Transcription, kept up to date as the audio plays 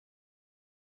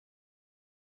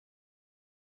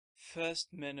First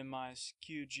minimize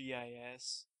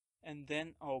QGIS and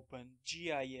then open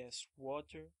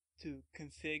Giswater to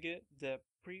configure the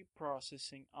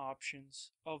pre-processing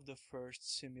options of the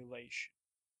first simulation.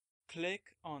 Click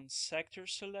on Sector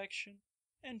Selection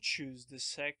and choose the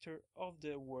sector of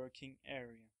the working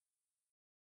area.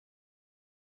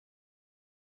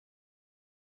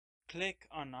 Click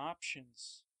on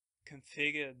Options.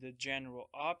 Configure the general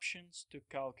options to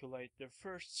calculate the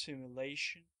first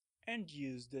simulation and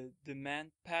use the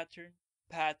demand pattern,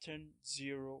 pattern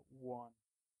 01.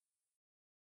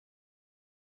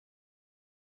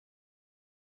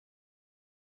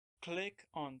 Click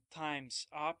on Times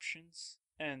options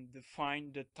and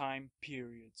define the time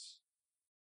periods.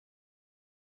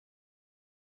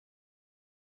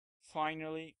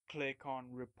 Finally, click on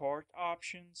Report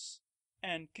options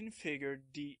and configure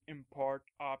the Import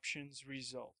options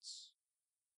results.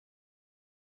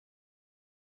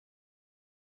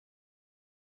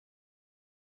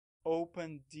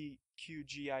 Open the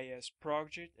QGIS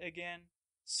project again,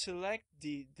 select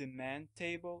the demand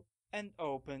table and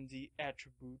open the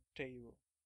attribute table.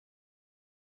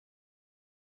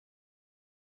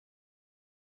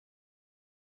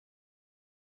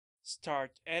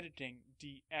 Start editing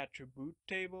the attribute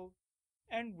table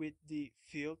and with the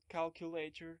field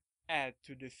calculator add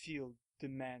to the field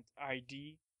demand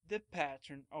ID the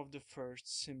pattern of the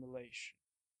first simulation.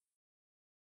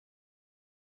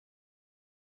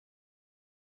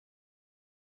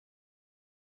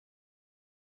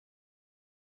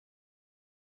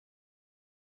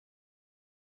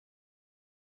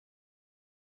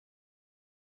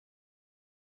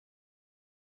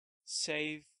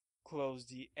 Save, close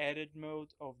the edit mode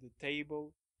of the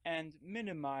table, and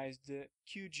minimize the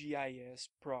QGIS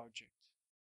project.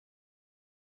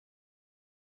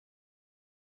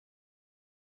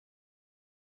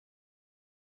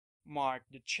 Mark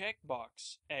the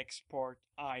checkbox Export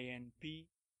INP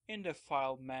in the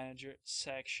File Manager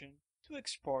section to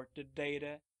export the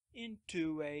data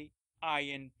into a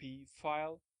INP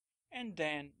file and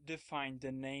then define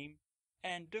the name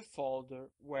and the folder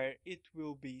where it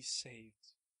will be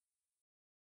saved.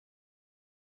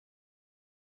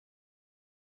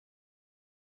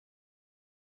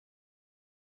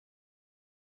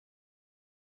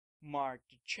 Mark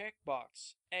the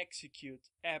checkbox Execute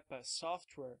EPA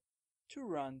software to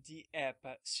run the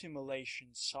EPA simulation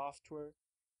software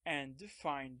and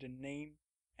define the name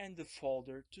and the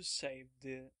folder to save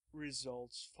the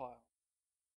results file.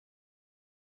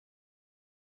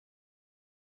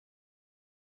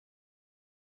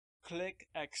 Click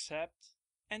Accept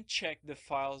and check the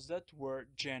files that were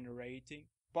generating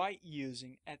by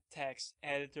using a text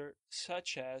editor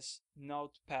such as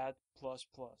Notepad++.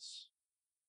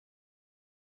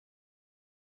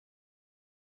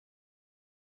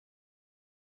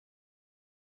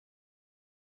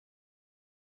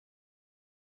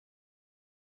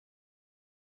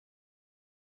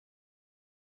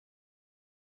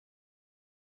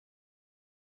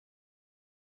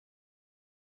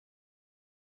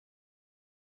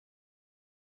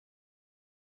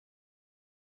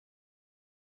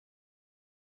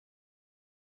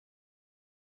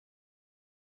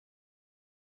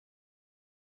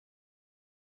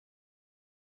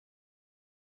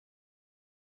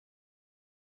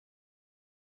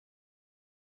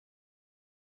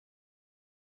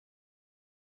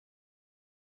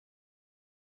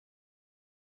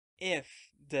 If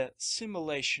the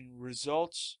simulation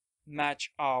results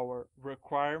match our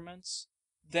requirements,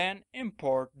 then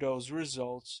import those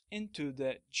results into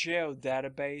the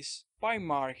geodatabase by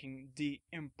marking the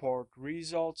Import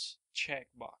Results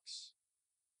checkbox.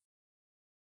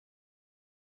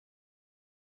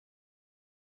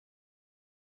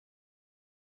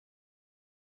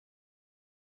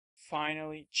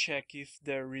 Finally, check if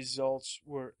the results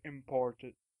were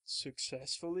imported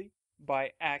successfully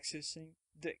by accessing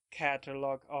the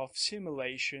catalog of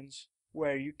simulations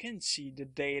where you can see the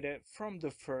data from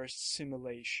the first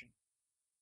simulation.